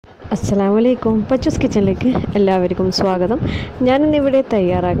അസ്സലാമലൈക്കും. പച്ചൂസ് കിച്ചണിലേക്ക് എല്ലാവർക്കും സ്വാഗതം. ഞാനിന്നിവിടെ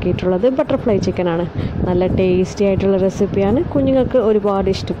തയ്യാറാക്കിയിട്ടുള്ളത് ബട്ടർഫ്ലൈ ചിക്കനാണ്. നല്ല ടേസ്റ്റി ആയിട്ടുള്ള റെസിപ്പിയാണ്, കുഞ്ഞുങ്ങൾക്ക് ഒരുപാട്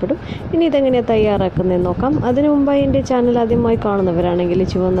ഇഷ്ടപ്പെടും. ഇനി ഇതെങ്ങനെയാണ് തയ്യാറാക്കുന്നതെന്ന് നോക്കാം. അതിനു മുമ്പായി എൻ്റെ ചാനൽ ആദ്യമായി കാണുന്നവരാണെങ്കിൽ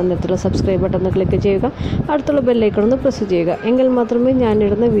ചുവന്ന നിറത്തിലുള്ള സബ്സ്ക്രൈബ് ബട്ടൺ ക്ലിക്ക് ചെയ്യുക, അടുത്തുള്ള ബെല്ലൈക്കൺ ഒന്ന് പ്രസ് ചെയ്യുക. എങ്കിൽ മാത്രമേ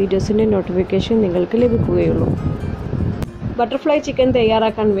ഞാനിടുന്ന വീഡിയോസിൻ്റെ നോട്ടിഫിക്കേഷൻ നിങ്ങൾക്ക് ലഭിക്കുകയുള്ളൂ. ബട്ടർഫ്ലൈ ചിക്കൻ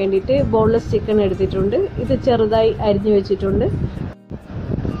തയ്യാറാക്കാൻ വേണ്ടിയിട്ട് ബോൺലെസ് ചിക്കൻ എടുത്തിട്ടുണ്ട്. ഇത് ചെറുതായി അരിഞ്ഞു വെച്ചിട്ടുണ്ട്.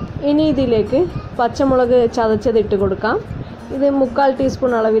 ഇനി ഇതിലേക്ക് പച്ചമുളക് ചതച്ചതിട്ട് കൊടുക്കാം. ഇത് 1/4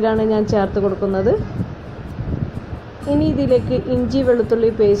 ടീസ്പൂൺ അളവിലാണ് ഞാൻ ചേർത്ത് കൊടുക്കുന്നത്. ഇനി ഇതിലേക്ക് ഇഞ്ചി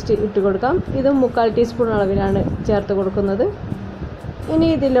വെളുത്തുള്ളി പേസ്റ്റ് ഇട്ട് കൊടുക്കാം. ഇതും 1/4 ടീസ്പൂൺ അളവിലാണ് ചേർത്ത് കൊടുക്കുന്നത്. ഇനി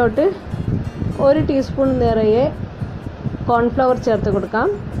ഇതിലോട്ട് 1 ടീസ്പൂൺ നിറയെ കോൺഫ്ലവർ ചേർത്ത് കൊടുക്കാം.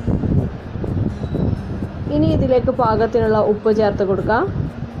 ഇനി ഇതിലേക്ക് പാകത്തിനുള്ള ഉപ്പ് ചേർത്ത് കൊടുക്കാം.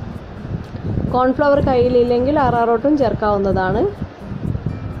 കോൺഫ്ലവർ കയ്യിലില്ലെങ്കിൽ അറാറോട്ടും ചേർക്കാവുന്നതാണ്.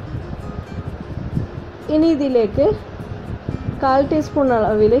 ഇനി ഇതിലേക്ക് 1/4 ടീസ്പൂൺ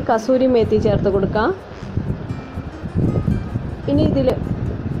അളവിൽ കസൂരി മേത്തി ചേർത്ത് കൊടുക്കാം. ഇനി ഇതിൽ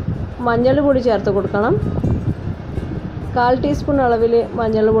മഞ്ഞൾ പൊടി ചേർത്ത് കൊടുക്കണം. 1/4 ടീസ്പൂൺ അളവിൽ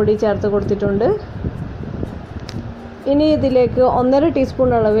മഞ്ഞൾ പൊടി ചേർത്ത് കൊടുത്തിട്ടുണ്ട്. ഇനി ഇതിലേക്ക് 1.5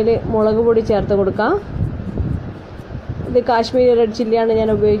 ടീസ്പൂൺ അളവിൽ മുളക് പൊടി ചേർത്ത് കൊടുക്കാം. ഇത് കാശ്മീരി റെഡ് ചില്ലിയാണ്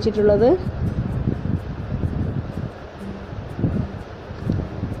ഞാൻ ഉപയോഗിച്ചിട്ടുള്ളത്.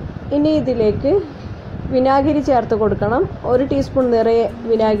 ഇനി ഇതിലേക്ക് വിനാഗിരി ചേർത്ത് കൊടുക്കണം. 1 ടീസ്പൂൺ നിറയെ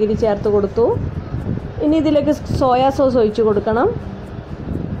വിനാഗിരി ചേർത്ത് കൊടുത്തു. ഇനി ഇതിലേക്ക് സോയാ സോസ് ഒഴിച്ച് കൊടുക്കണം.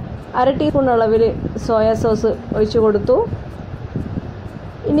 1/2 ടീസ്പൂൺ അളവിൽ സോയാ സോസ് ഒഴിച്ച് കൊടുത്തു.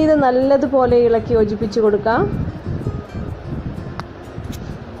 ഇനി ഇത് നല്ലതുപോലെ ഇളക്കി യോജിപ്പിച്ച് കൊടുക്കാം.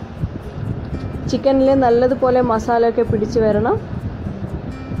 ചിക്കനിൽ നല്ലതുപോലെ മസാലയൊക്കെ പിടിച്ച് വരണം.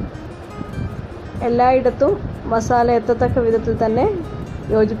 എല്ലായിടത്തും മസാല എത്തത്തക്ക വിധത്തിൽ തന്നെ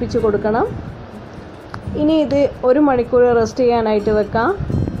യോജിപ്പിച്ച് കൊടുക്കണം. ഇനി ഇത് 1 മണിക്കൂർ റെസ്റ്റ് ചെയ്യാനായിട്ട് വെക്കാം.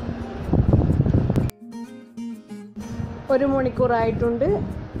 1 മണിക്കൂറായിട്ടുണ്ട്.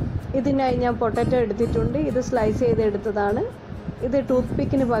 ഇതിനായി ഞാൻ പൊട്ടറ്റോ എടുത്തിട്ടുണ്ട്. ഇത് സ്ലൈസ് ചെയ്ത് എടുത്തതാണ്. ഇത് ടൂത്ത്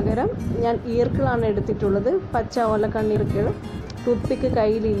പിക്കിന് പകരം ഞാൻ ഈർക്കിളാണ് എടുത്തിട്ടുള്ളത്. പച്ച ഓലക്കണ്ണീർക്കിൾ. ടൂത്ത് പിക്ക്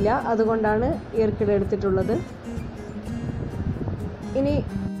കയ്യിലില്ല, അതുകൊണ്ടാണ് ഈർക്കിൾ എടുത്തിട്ടുള്ളത്. ഇനി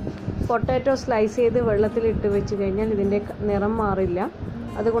പൊട്ടാറ്റോ സ്ലൈസ് ചെയ്ത് വെള്ളത്തിലിട്ട് വെച്ച് കഴിഞ്ഞാൽ ഇതിൻ്റെ നിറം മാറില്ല,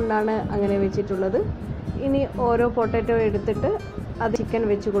 അതുകൊണ്ടാണ് അങ്ങനെ വെച്ചിട്ടുള്ളത്. ഇനി ഓരോ പൊട്ടാറ്റോ എടുത്തിട്ട് അത് ചിക്കൻ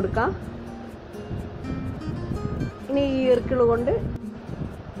വെച്ച് കൊടുക്കാം. ഇനി ഈ ഈർക്കിൾ കൊണ്ട്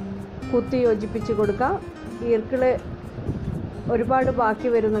കുത്തി യോജിപ്പിച്ച് കൊടുക്കാം. ഈർക്കിൾ ഒരുപാട് ബാക്കി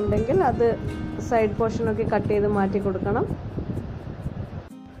വരുന്നുണ്ടെങ്കിൽ അത് സൈഡ് പോർഷനൊക്കെ കട്ട് ചെയ്ത് മാറ്റി കൊടുക്കണം.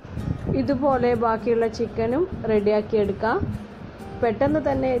 ഇതുപോലെ ബാക്കിയുള്ള ചിക്കനും റെഡിയാക്കി എടുക്കാം. പെട്ടെന്ന്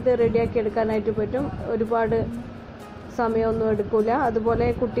തന്നെ ഇത് റെഡിയാക്കി എടുക്കാനായിട്ട് പറ്റും. ഒരുപാട് സമയമൊന്നും എടുക്കില്ല. അതുപോലെ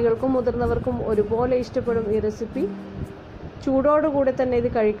കുട്ടികൾക്കും മുതിർന്നവർക്കും ഒരുപോലെ ഇഷ്ടപ്പെടും ഈ റെസിപ്പി. ചൂടോടുകൂടി തന്നെ ഇത്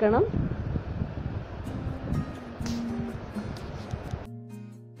കഴിക്കണം.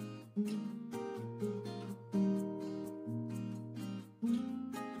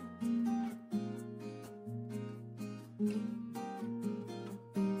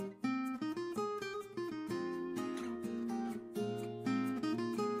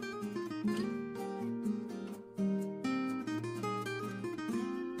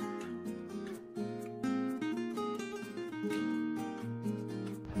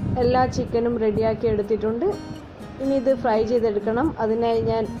 എല്ലാ ചിക്കനും റെഡിയാക്കി എടുത്തിട്ടുണ്ട്. ഇനി ഇത് ഫ്രൈ ചെയ്തെടുക്കണം. അതിനായി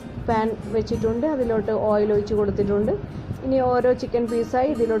ഞാൻ പാൻ വെച്ചിട്ടുണ്ട്. അതിലോട്ട് ഓയിൽ ഒഴിച്ച് കൊടുത്തിട്ടുണ്ട്. ഇനി ഓരോ ചിക്കൻ പീസായി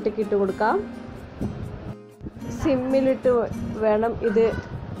ഇതിലോട്ടേക്ക് ഇട്ട് കൊടുക്കാം. സിമ്മിലിട്ട് വേണം ഇത്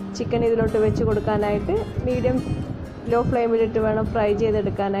ചിക്കൻ ഇതിലോട്ട് വെച്ച് കൊടുക്കാനായിട്ട്. മീഡിയം ലോ ഫ്ലെയിമിലിട്ട് വേണം ഫ്രൈ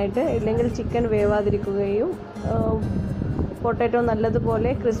ചെയ്തെടുക്കാനായിട്ട്. ഇല്ലെങ്കിൽ ചിക്കൻ വേവാതിരിക്കുകയും പൊട്ടാറ്റോ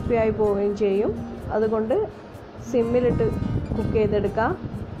നല്ലതുപോലെ ക്രിസ്പി ആയി പോവുകയും ചെയ്യും. അതുകൊണ്ട് സിമ്മിലിട്ട് കുക്ക് ചെയ്തെടുക്കാം.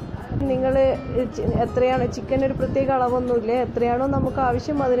 നിങ്ങൾ എത്രയാണ് ചിക്കൻ, ഒരു പ്രത്യേക അളവൊന്നുമില്ല. എത്രയാണോ നമുക്ക്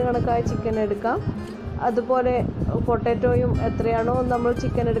ആവശ്യം അതിന് കണക്കായ ചിക്കൻ എടുക്കാം. അതുപോലെ പൊട്ടാറ്റോയും എത്രയാണോ നമ്മൾ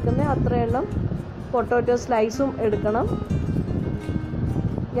ചിക്കൻ എടുക്കുന്നത് അത്ര എണ്ണം പൊട്ടാറ്റോ സ്ലൈസും എടുക്കണം.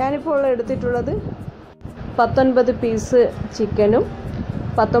 ഞാനിപ്പോൾ എടുത്തിട്ടുള്ളത് 19 പീസ് ചിക്കനും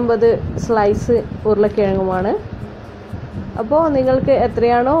 19 സ്ലൈസ് ഉരുളക്കിഴങ്ങുമാണ്. അപ്പോൾ നിങ്ങൾക്ക്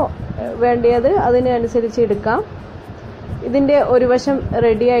എത്രയാണോ വേണ്ടത് അതിനനുസരിച്ച് എടുക്കാം. ഇതിൻ്റെ ഒരു വശം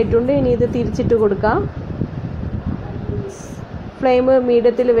റെഡി ആയിട്ടുണ്ട്. ഇനി ഇത് തിരിച്ചിട്ട് കൊടുക്കാം. ഫ്ലെയിം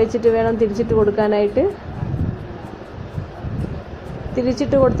മീഡിയത്തിൽ വെച്ചിട്ട് വേണം തിരിച്ചിട്ട് കൊടുക്കാനായിട്ട്.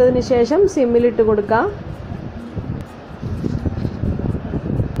 തിരിച്ചിട്ട് കൊടുത്തതിന് ശേഷം സിമ്മിലിട്ട് കൊടുക്കാം.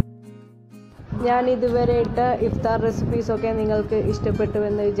 ഞാൻ ഇതുവരെ ഇട്ട ഇഫ്താർ റെസിപ്പീസൊക്കെ നിങ്ങൾക്ക്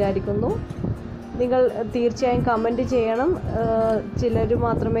ഇഷ്ടപ്പെട്ടുവെന്ന് വിചാരിക്കുന്നു. നിങ്ങൾ തീർച്ചയായും കമൻറ്റ് ചെയ്യണം. ചിലർ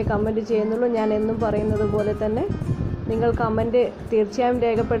മാത്രമേ കമൻറ്റ് ചെയ്യുന്നുള്ളൂ. ഞാൻ എന്നും പറയുന്നത് പോലെ തന്നെ നിങ്ങൾ കമൻറ്റ് തീർച്ചയായും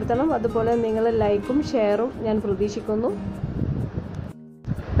രേഖപ്പെടുത്തണം. അതുപോലെ നിങ്ങൾ ലൈക്കും ഷെയറും ഞാൻ പ്രതീക്ഷിക്കുന്നു.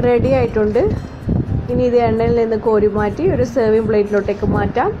 റെഡി ആയിട്ടുണ്ട്. ഇനി ഇത് എണ്ണയിൽ നിന്ന് കോരി മാറ്റി ഒരു സെർവിങ് പ്ലേറ്റിലോട്ടേക്ക്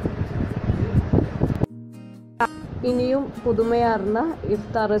മാറ്റാം. ഇനിയും പുതുമയാർന്ന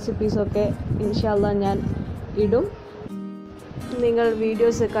ഇഫ്താർ റെസിപ്പീസൊക്കെ ഇൻഷാ അല്ലാഹ് ഞാൻ ഇടും. നിങ്ങൾ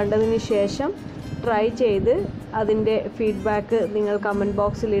വീഡിയോസ് കണ്ടതിന് ശേഷം ട്രൈ ചെയ്ത് അതിൻ്റെ ഫീഡ്ബാക്ക് നിങ്ങൾ കമൻറ്റ്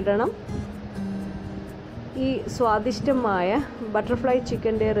ബോക്സിൽ ഇടണം. ഈ സ്വാദിഷ്ടമായ ബട്ടർഫ്ലൈ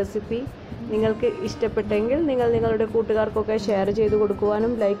ചിക്കൻ്റെ റെസിപ്പി നിങ്ങൾക്ക് ഇഷ്ടപ്പെട്ടെങ്കിൽ നിങ്ങൾ നിങ്ങളുടെ കൂട്ടുകാർക്കൊക്കെ ഷെയർ ചെയ്ത്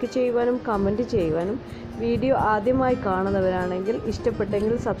കൊടുക്കുവാനും ലൈക്ക് ചെയ്യുവാനും കമൻറ്റ് ചെയ്യുവാനും, വീഡിയോ ആദ്യമായി കാണുന്നവരാണെങ്കിൽ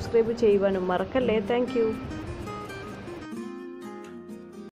ഇഷ്ടപ്പെട്ടെങ്കിൽ സബ്സ്ക്രൈബ് ചെയ്യുവാനും മറക്കല്ലേ. താങ്ക്